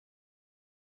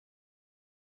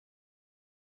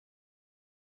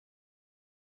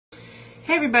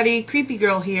Hey everybody, Creepy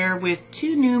Girl here with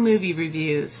two new movie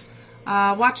reviews.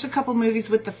 Watched a couple movies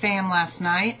with the fam last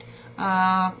night.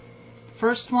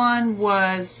 First one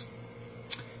was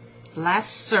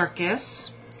Last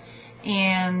Circus,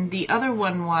 and the other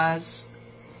one was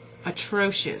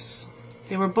Atrocious.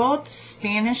 They were both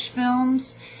Spanish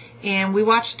films, and we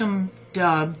watched them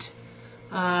dubbed.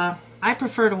 I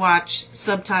prefer to watch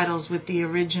subtitles with the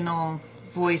original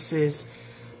voices,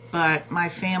 but my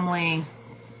family,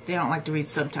 they don't like to read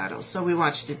subtitles, so we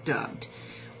watched it dubbed.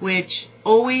 Which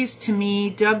always, to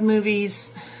me, dubbed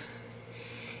movies,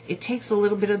 it takes a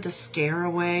little bit of the scare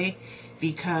away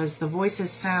because the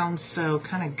voices sound so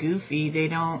kind of goofy. They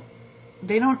don't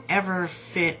ever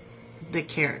fit the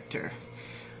character.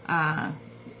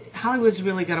 Hollywood's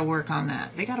really got to work on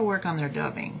that. They got to work on their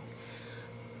dubbing,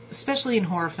 especially in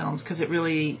horror films, because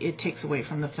it takes away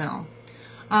from the film.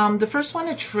 The first one,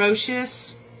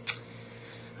 Atrocious,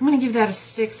 I'm going to give that a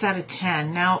 6 out of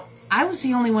 10. Now, I was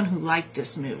the only one who liked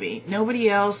this movie. Nobody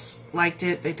else liked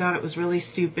it. They thought it was really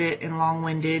stupid and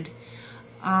long-winded.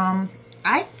 I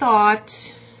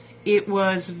thought it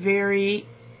was very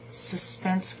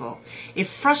suspenseful. It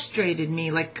frustrated me.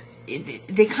 Like,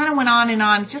 they kind of went on and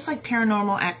on. It's just like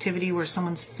Paranormal Activity where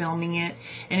someone's filming it.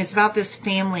 And it's about this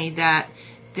family that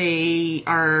they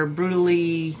are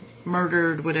brutally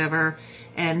murdered, whatever.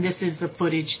 And this is the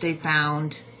footage they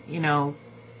found, you know,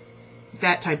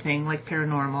 that type thing, like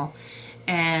Paranormal.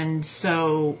 And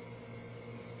so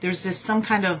there's some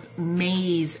kind of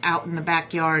maze out in the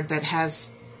backyard that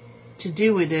has to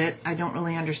do with it. I don't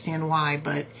really understand why,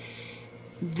 but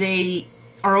they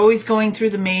are always going through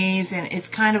the maze, and it's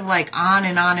kind of like on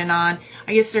and on and on.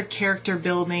 I guess they're character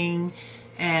building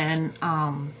and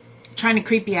trying to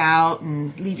creep you out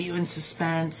and leave you in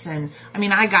suspense. And I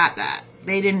mean, I got that.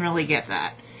 They didn't really get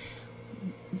that.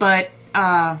 But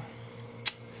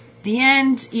the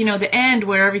end, you know, the end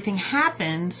where everything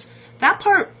happens, that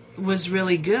part was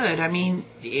really good. I mean,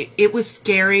 it was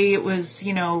scary. It was,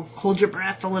 you know, hold your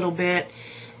breath a little bit.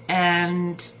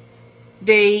 And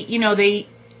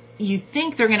you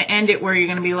think they're going to end it where you're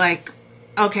going to be like,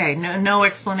 okay, no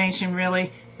explanation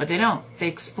really. But they don't. They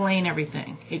explain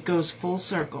everything. It goes full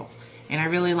circle. And I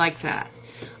really like that.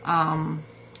 I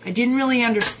didn't really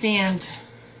understand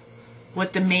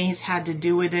what the maze had to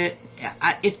do with it.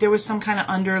 If there was some kind of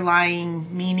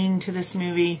underlying meaning to this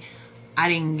movie, I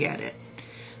didn't get it.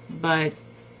 But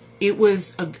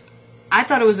I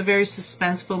thought it was a very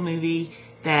suspenseful movie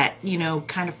that, you know,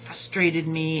 kind of frustrated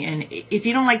me. And if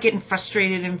you don't like getting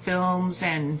frustrated in films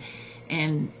and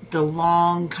the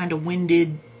long, kind of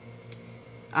winded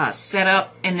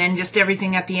setup and then just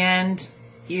everything at the end,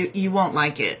 you won't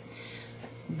like it.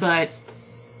 But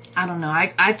I don't know.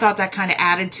 I thought that kind of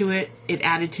added to it. It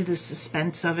added to the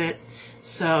suspense of it.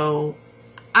 So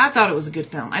I thought it was a good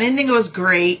film. I didn't think it was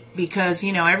great because,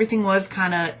 you know, everything was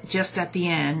kind of just at the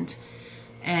end.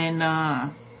 And,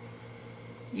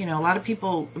 you know, a lot of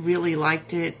people really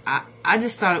liked it. I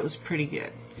just thought it was pretty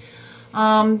good.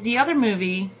 The other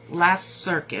movie, Last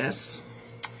Circus,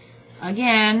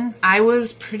 again, I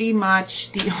was pretty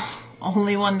much the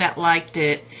only one that liked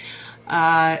it.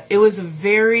 It was a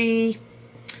very...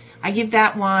 I give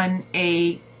that one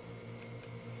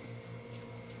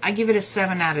I give it a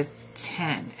 7 out of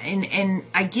 10. And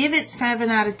I give it 7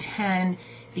 out of 10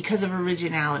 because of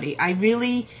originality. I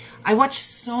watch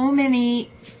so many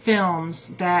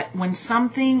films that when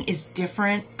something is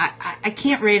different, I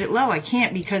can't rate it low. I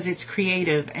can't, because it's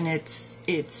creative and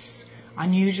it's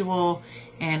unusual,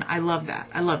 and I love that.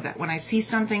 I love that. When I see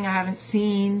something I haven't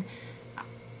seen,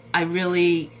 I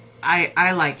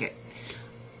like it.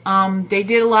 They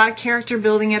did a lot of character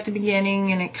building at the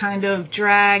beginning, and it kind of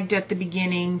dragged at the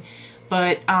beginning,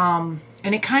 but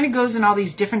and it kind of goes in all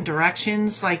these different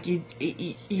directions. Like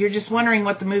you're just wondering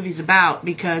what the movie's about,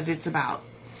 because it's about,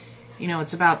 you know,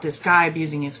 it's about this guy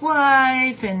abusing his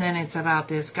wife, and then it's about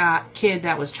this kid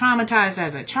that was traumatized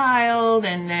as a child,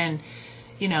 and then,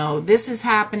 you know, this is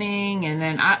happening, and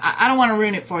then I don't want to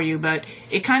ruin it for you, but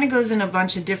it kind of goes in a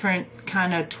bunch of different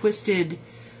kind of twisted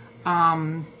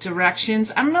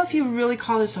directions. I don't know if you really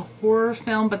call this a horror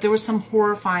film, but there were some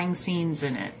horrifying scenes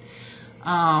in it.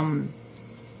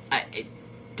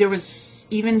 There was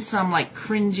even some like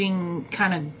cringing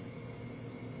kind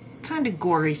of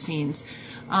gory scenes.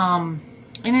 And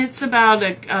it's about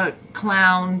a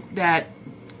clown that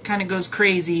kind of goes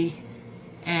crazy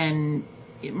and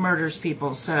it murders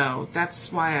people. So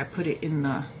that's why I put it in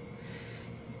the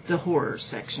horror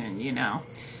section, you know.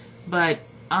 But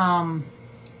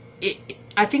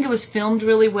I think it was filmed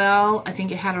really well. I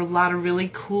think it had a lot of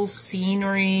really cool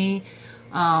scenery.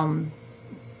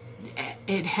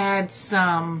 It had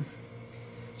some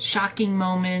shocking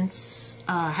moments,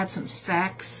 had some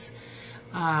sex.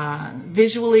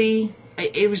 Visually,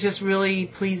 it was just really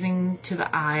pleasing to the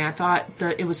eye. I thought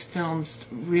that it was filmed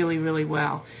really, really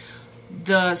well.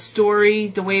 The story,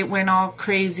 the way it went all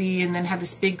crazy and then had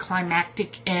this big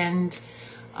climactic end,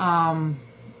 I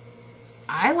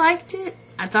liked it.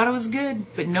 I thought it was good,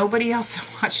 but nobody else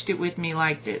that watched it with me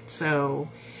liked it. So,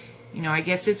 you know, I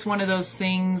guess it's one of those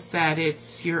things that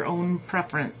it's your own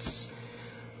preference.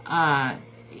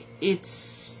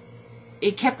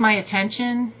 It kept my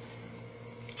attention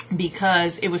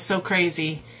because it was so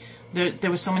crazy. There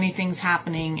were so many things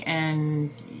happening, and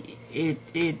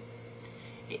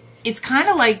it's kind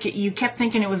of like you kept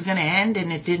thinking it was going to end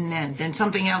and it didn't end. Then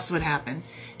something else would happen,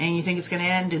 and you think it's going to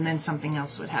end, and then something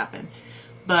else would happen.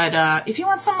 But if you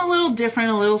want something a little different,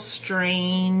 a little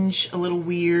strange, a little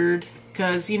weird,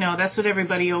 because, you know, that's what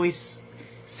everybody always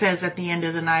says at the end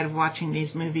of the night of watching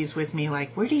these movies with me,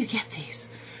 like, where do you get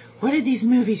these? What are these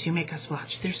movies you make us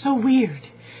watch? They're so weird.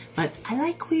 But I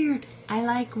like weird. I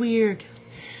like weird.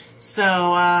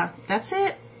 So that's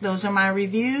it. Those are my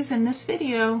reviews in this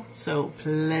video. So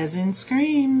pleasant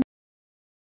screams.